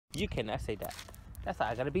You cannot say that. That's how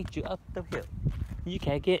I gotta beat you up the hill. You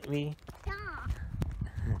can't get me. Stop.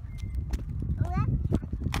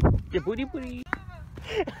 Your booty booty.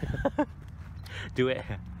 Do it.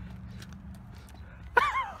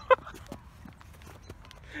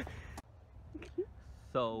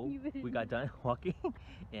 So we got done walking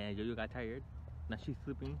and Yo-Yo got tired. Now she's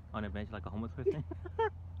sleeping on a bench like a homeless person.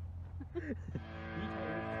 You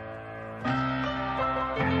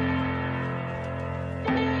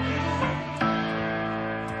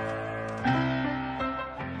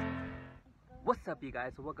What's up, you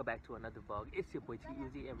guys? So welcome back to another vlog. It's your boy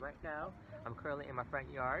TeeOozy, and right now I'm currently in my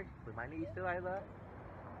front yard with my niece Delilah.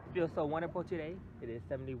 It feels so wonderful today. It is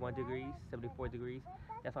 71 degrees, 74 degrees.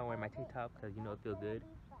 That's why I'm wearing my tank top, because you know it feels good.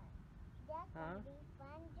 Huh?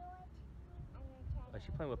 Oh,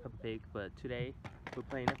 she's playing with Peppa Pig, but today we're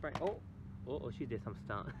playing in front. Oh, she did some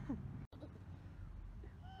stunt.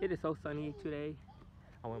 It is so sunny today.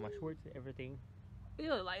 I wear my shorts and everything.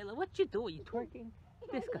 Ew, Lila, what you doing? You twerking?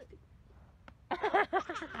 Disgusting.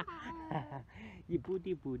 You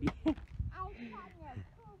booty booty.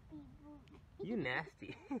 You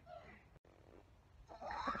nasty.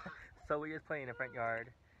 So we're just playing in the front yard,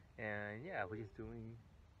 and yeah, we're just doing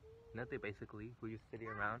nothing basically. We're just sitting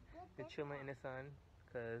around and chilling in the sun,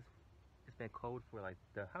 because it's been cold for like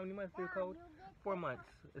how many months is it cold? 4 months.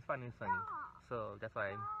 It's finally sunny, so that's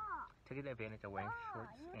why I'm taking advantage of wearing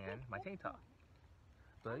shorts and my tank top.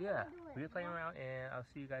 But yeah, we're just playing around, and I'll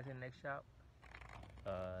see you guys in the next shop.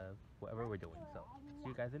 Whatever we're doing. So see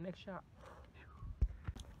you guys in the next shop.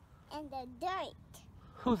 And the dirt.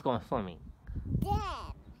 Who's going swimming?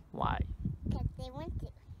 Them. Why? Because they want to.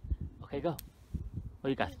 Okay, go. Oh,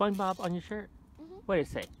 you got SpongeBob on your shirt? What did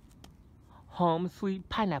it say? Home sweet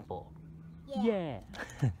pineapple. Yeah.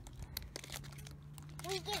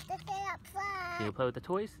 We get to stay up front. Can you play with the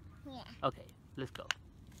toys? Yeah. Okay, let's go.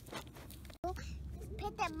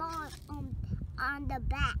 Put them on the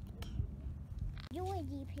back.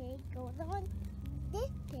 Georgie pig goes on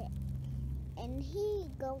this pig, and he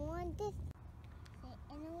go on this. Sit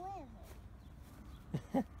in the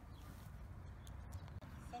river.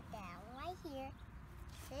 Sit down right here.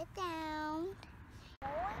 Sit down.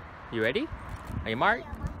 You ready? Are you marked?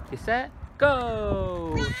 You set?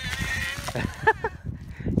 Go! I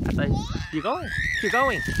thought you're going. You're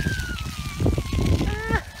going.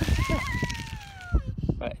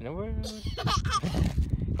 What in the world?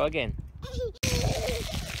 Go again.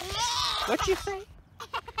 What you say?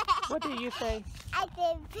 What did you say? I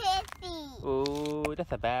said pissy. Ooh,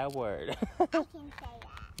 that's a bad word. I can say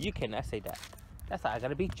that. You cannot say that. That's how I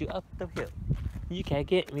gotta beat you up the hill. You can't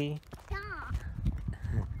get me. Stop.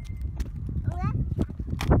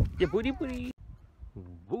 Your booty booty.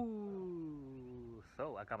 Woo.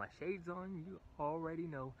 So I got my shades on. You already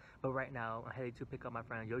know. But right now I'm headed to pick up my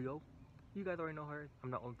friend Yo-Yo. You guys already know her.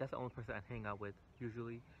 That's the only person I hang out with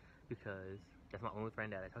usually, because that's my only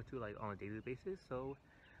friend that I talk to like on a daily basis. So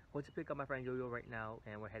I went to pick up my friend Yo-Yo right now,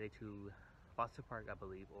 and we're headed to Foster Park, I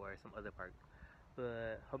believe, or some other park.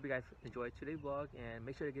 But hope you guys enjoyed today's vlog, and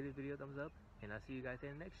make sure to give this video a thumbs up, and I'll see you guys in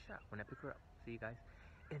the next shop when I pick her up. See you guys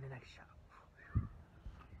in the next shop.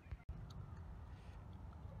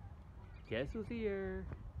 Guess who's here?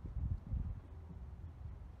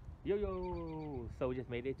 Yo! So we just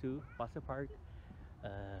made it to Foster Park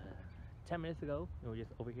 10 minutes ago, and we're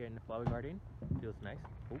just over here in the flower garden. Feels nice.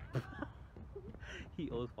 Oh. He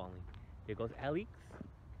always falling. Here goes Alex.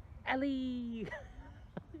 Ellie!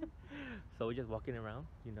 So we're just walking around,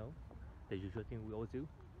 you know, the usual thing we always do.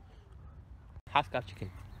 Hopscotch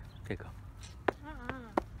chicken. Okay, go.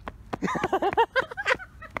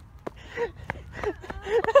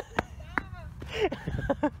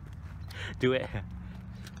 Do it.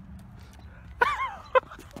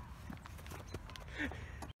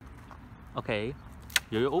 Okay.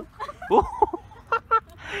 Yo-Yo. Oh.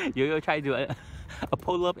 Yo-Yo tried to do a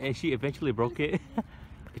pull-up, and she eventually broke it.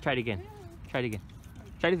 Try it again. Try it again.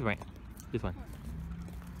 Try this right. This one.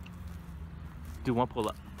 Do one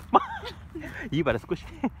pull-up. You better squish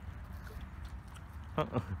it.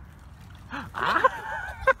 Ah.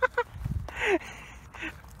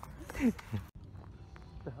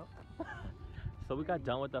 So we got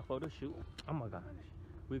done with the photo shoot. Oh my gosh.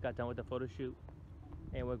 We got done with the photo shoot,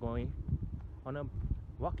 and we're going on a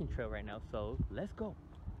walking trail right now. So let's go.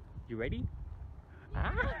 You ready?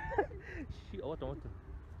 Ah.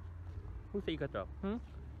 Who said you could throw? Me.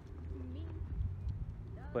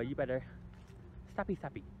 But you better stoppy.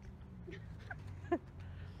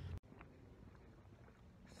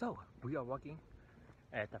 So we are walking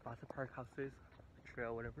at the Foster Park houses,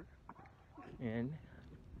 trail, whatever. And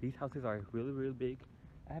these houses are really big.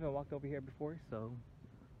 I haven't walked over here before, so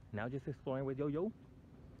Now just exploring with Yo-Yo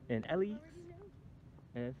and Ellie.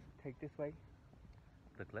 And let's take this way.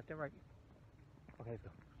 Look left and right. Okay, let's go.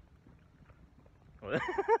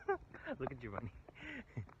 Look at you running.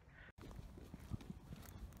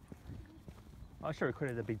 I'll show you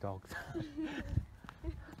recorded the big dogs.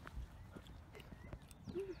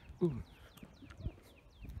 Ooh.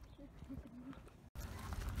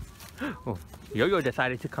 Oh, Yo-Yo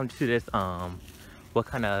decided to come to this what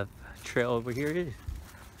kind of trail over here is.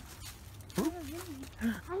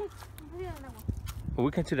 Well,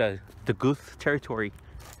 we come to the goose territory.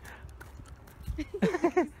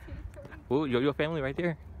 Oh, Yo-Yo family right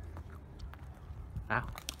there. Ow.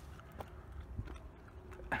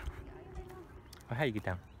 Oh, how you get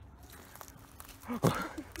down?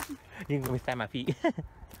 You can stab my feet.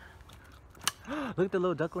 Look at the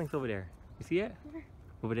little ducklings over there. You see it?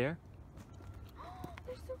 Over there?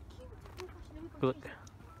 They're so cute. Look.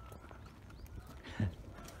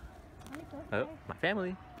 Oh, my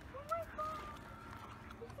family.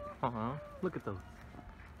 Look at those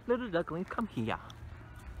little ducklings. Come here.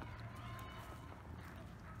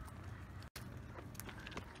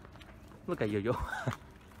 Look at Yo-Yo.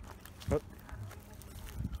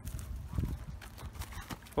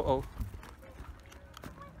 Uh-oh.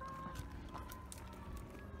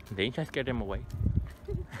 They ain't trying to scare them away.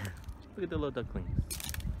 Look at the little ducklings.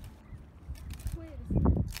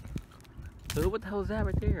 Oh, what the hell is that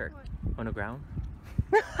right there? What? On the ground?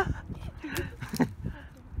 I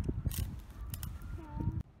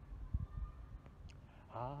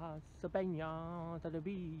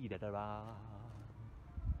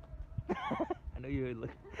know you look.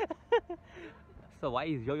 So why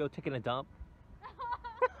is Yo-Yo taking a dump?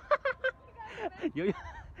 Yo-Yo,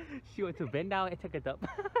 she went to bend down and take a dump.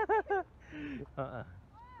 That's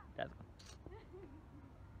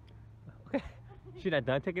okay. She's not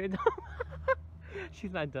done taking a dump.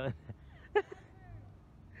 She's not done.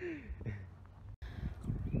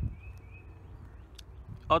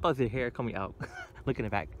 Oh, I thought it was your hair coming out. Look in the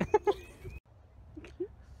back.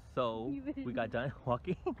 So we got done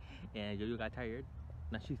walking and Yo-Yo got tired.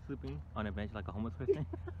 Now she's sleeping on a bench like a homeless person.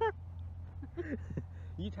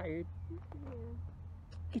 You tired? Yeah.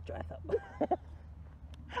 Get your ass up.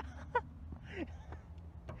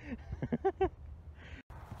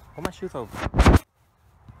 Hold my shoes over.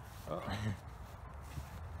 Oh.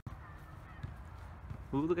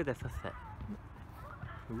 Ooh, look at that sunset.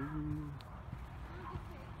 Ooh.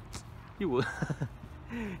 You would.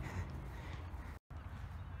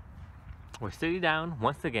 We're sitting down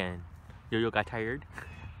once again. Yo-Yo got tired.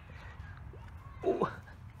 Ooh.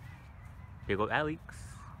 Here goes Alex.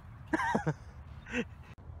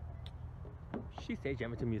 She stayed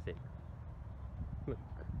jamming to music. Look.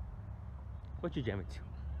 What you jamming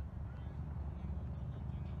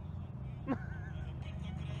to?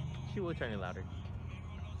 She will turn it louder.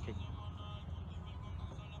 Okay.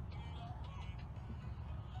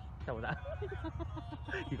 That was that.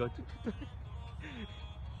 You go to.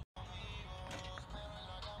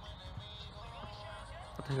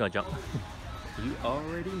 What time you gonna jump? You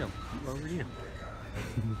already know. You already know.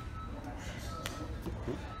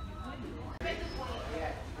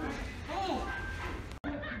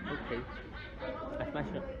 Okay. I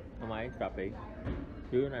smashed up on my drop base.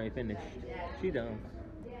 You're not even finished. She done.